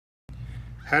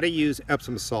How to use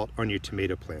Epsom salt on your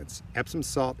tomato plants. Epsom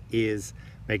salt is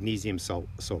magnesium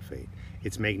sulfate.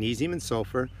 It's magnesium and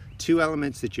sulfur, two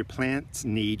elements that your plants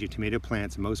need, your tomato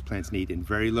plants, most plants need in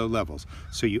very low levels.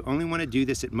 So you only want to do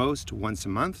this at most once a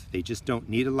month. They just don't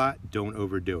need a lot, don't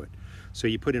overdo it. So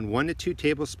you put in 1 to 2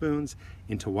 tablespoons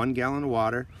into 1 gallon of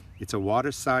water. It's a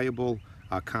water-soluble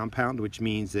compound, which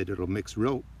means that it'll mix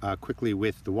real quickly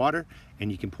with the water, and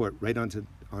you can pour it right on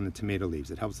the tomato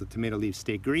leaves. It helps the tomato leaves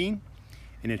stay green,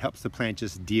 and it helps the plant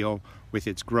just deal with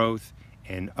its growth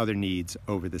and other needs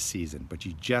over the season. But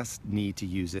you just need to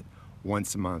use it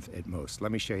once a month at most.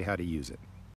 Let me show you how to use it.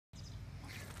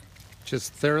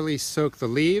 Just thoroughly soak the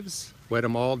leaves, wet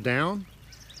them all down,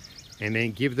 and then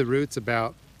give the roots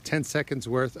about 10 seconds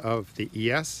worth of the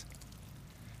ES.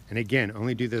 And again,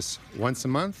 only do this once a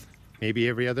month, maybe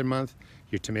every other month.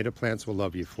 Your tomato plants will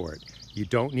love you for it. You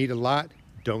don't need a lot.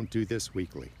 Don't do this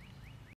weekly.